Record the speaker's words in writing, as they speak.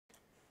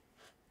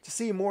To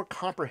see a more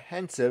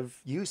comprehensive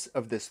use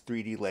of this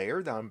 3D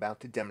layer that I'm about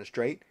to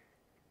demonstrate,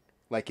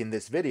 like in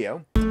this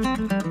video,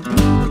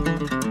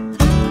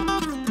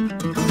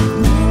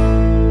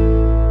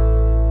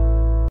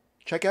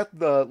 check out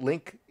the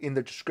link in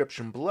the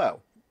description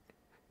below.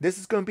 This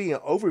is going to be an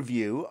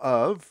overview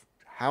of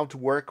how to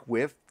work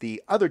with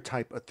the other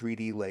type of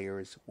 3D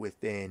layers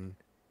within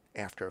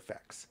After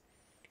Effects.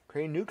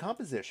 Create a new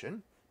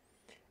composition,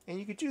 and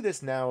you could do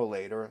this now or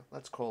later.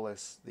 Let's call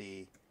this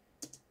the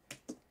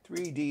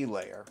 3D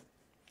layer.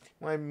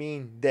 When I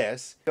mean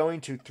this,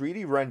 going to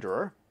 3D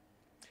renderer,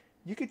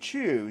 you could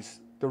choose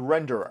the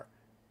renderer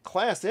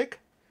classic,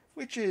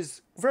 which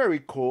is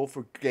very cool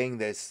for getting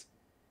this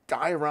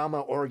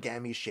diorama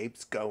origami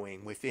shapes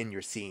going within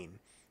your scene.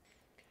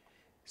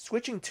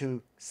 Switching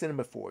to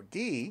Cinema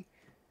 4D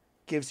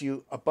gives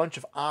you a bunch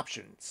of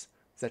options,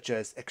 such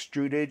as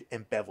extruded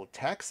and beveled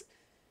text.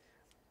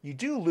 You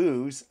do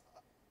lose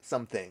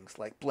some things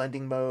like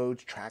blending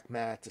modes, track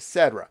mats,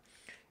 etc.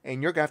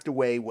 And you're going to have to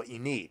weigh what you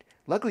need.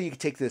 Luckily, you can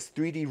take this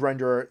 3D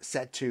renderer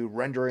set to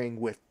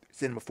rendering with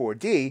Cinema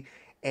 4D,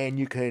 and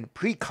you can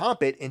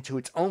pre-comp it into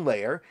its own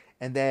layer,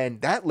 and then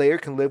that layer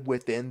can live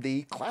within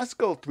the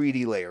classical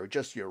 3D layer,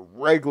 just your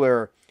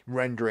regular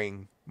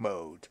rendering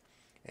mode.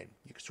 And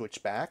you can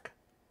switch back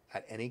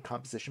at any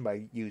composition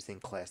by using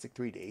Classic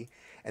 3D,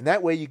 and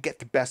that way you get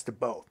the best of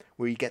both,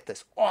 where you get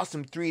this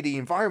awesome 3D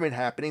environment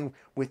happening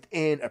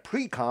within a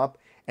pre-comp,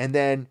 and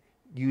then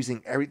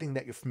using everything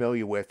that you're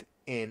familiar with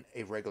in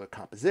a regular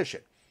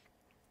composition.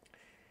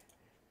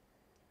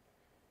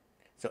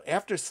 So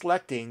after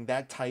selecting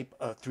that type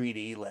of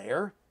 3D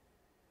layer,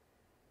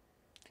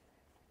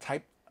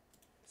 type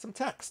some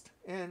text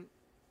and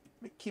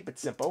keep it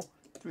simple,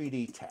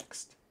 3D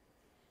text.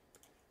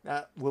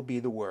 That will be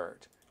the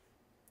word.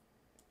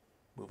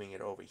 Moving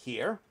it over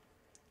here.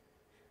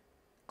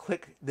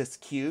 Click this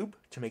cube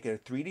to make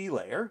it a 3D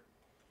layer.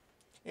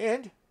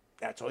 And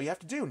that's all you have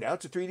to do. Now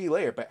it's a 3D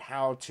layer, but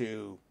how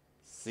to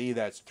see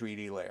that's a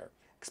 3D layer?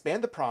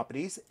 Expand the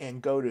properties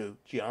and go to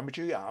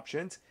geometry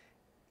options.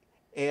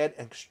 Add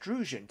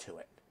extrusion to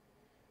it.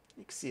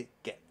 You can see it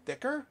get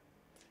thicker.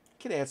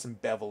 You can add some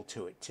bevel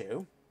to it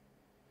too.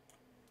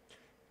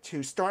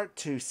 To start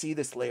to see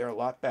this layer a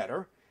lot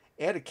better,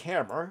 add a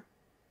camera.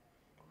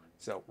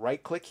 So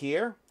right click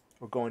here,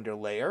 we're going to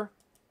layer,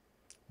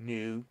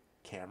 new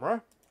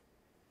camera.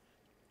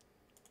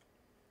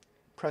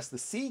 Press the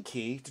C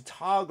key to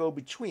toggle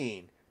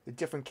between the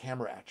different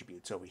camera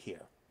attributes over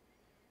here.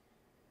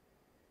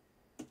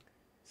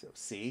 So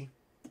C,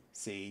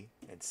 C,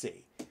 and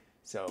C.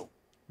 So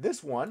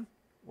this one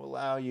will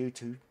allow you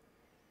to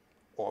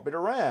orbit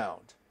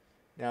around.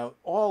 Now, it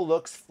all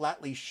looks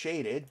flatly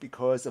shaded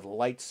because of the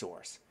light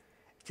source.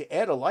 To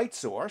add a light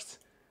source,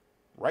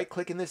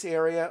 right-click in this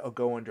area or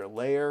go under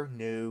Layer,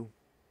 New,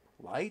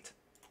 Light.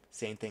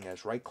 Same thing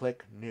as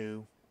right-click,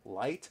 New,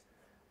 Light.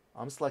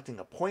 I'm selecting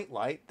a point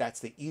light. That's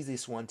the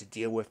easiest one to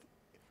deal with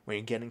when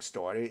you're getting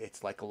started.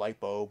 It's like a light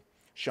bulb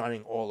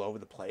shining all over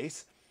the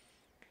place.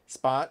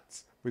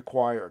 Spots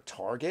require a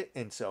target,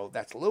 and so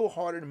that's a little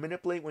harder to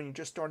manipulate when you're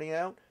just starting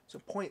out. So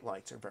point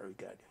lights are very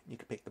good. You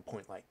can pick the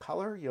point light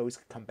color. You always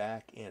come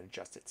back and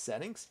adjust its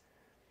settings.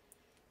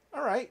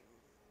 All right,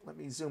 let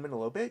me zoom in a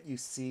little bit. You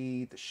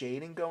see the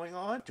shading going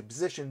on. To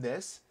position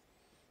this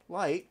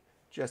light,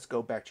 just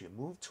go back to your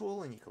move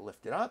tool and you can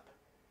lift it up.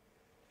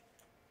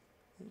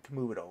 And you can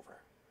move it over.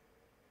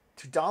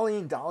 To dolly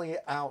and dolly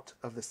it out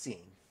of the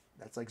scene,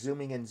 that's like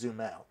zooming in, zoom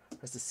out.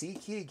 Press the C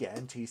key again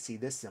until you see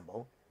this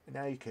symbol, and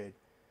now you could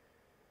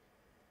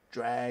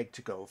drag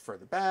to go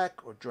further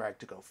back or drag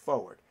to go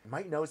forward. You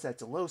might notice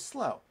that's a little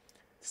slow.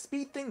 To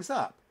speed things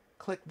up,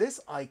 click this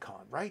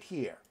icon right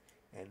here,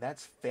 and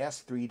that's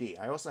Fast 3D.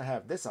 I also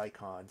have this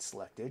icon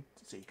selected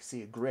so you can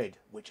see a grid,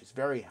 which is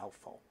very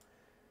helpful.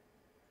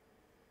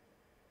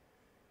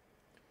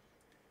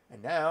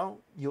 And now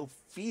you'll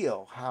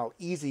feel how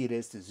easy it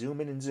is to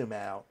zoom in and zoom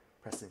out.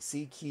 Press the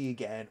C key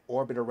again,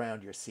 orbit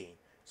around your scene.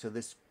 So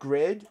this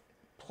grid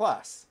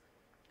plus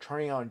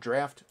turning on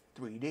Draft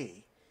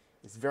 3D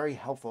is very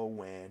helpful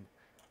when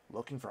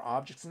looking for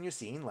objects in your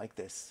scene like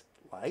this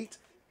light.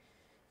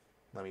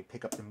 Let me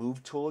pick up the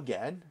move tool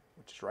again,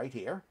 which is right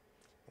here.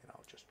 And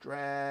I'll just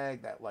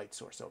drag that light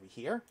source over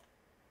here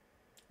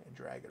and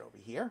drag it over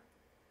here.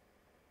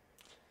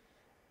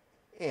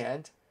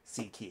 And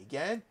C key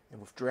again,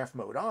 and with draft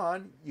mode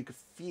on, you can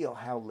feel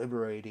how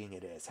liberating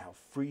it is, how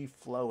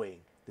free-flowing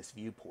this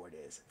viewport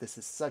is. This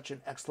is such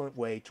an excellent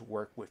way to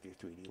work with your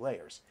 3D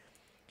layers.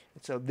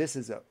 And so this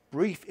is a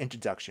brief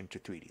introduction to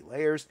 3D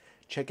layers.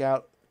 Check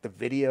out the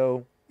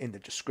video in the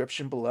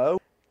description below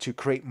to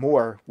create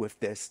more with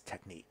this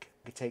technique.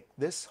 I can take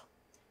this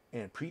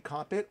and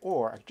pre-comp it,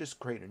 or I can just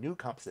create a new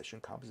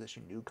composition,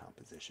 composition, new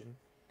composition,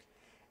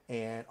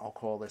 and I'll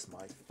call this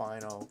my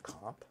final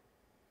comp.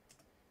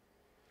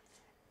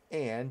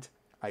 And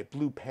I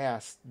blew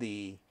past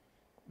the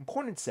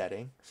important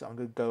setting, so I'm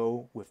going to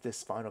go with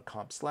this final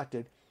comp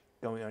selected,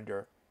 going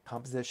under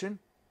Composition,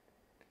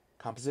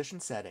 Composition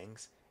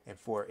Settings, and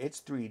for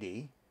its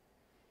 3D,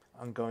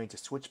 I'm going to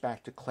switch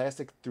back to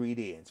Classic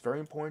 3D. It's very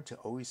important to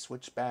always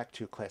switch back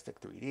to Classic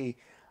 3D.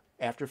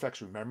 After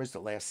Effects remembers the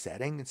last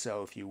setting, and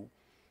so if you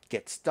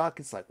get stuck,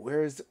 it's like,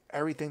 where's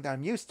everything that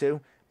I'm used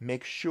to?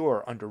 Make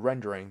sure under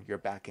rendering you're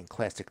back in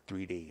Classic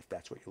 3D if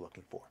that's what you're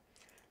looking for.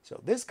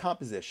 So this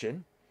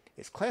composition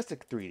is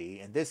Classic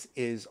 3D, and this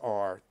is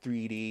our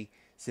 3D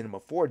Cinema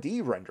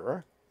 4D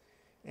renderer.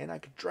 And I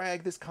could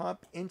drag this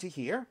comp into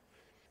here,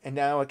 and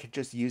now I could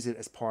just use it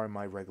as part of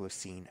my regular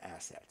scene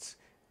assets,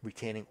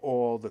 retaining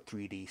all the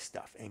 3D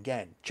stuff. And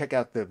again, check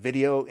out the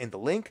video in the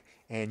link,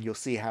 and you'll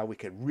see how we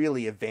could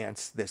really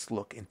advance this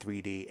look in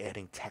 3D,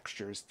 adding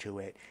textures to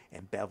it,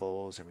 and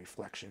bevels and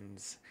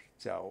reflections.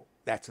 So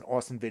that's an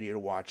awesome video to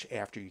watch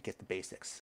after you get the basics.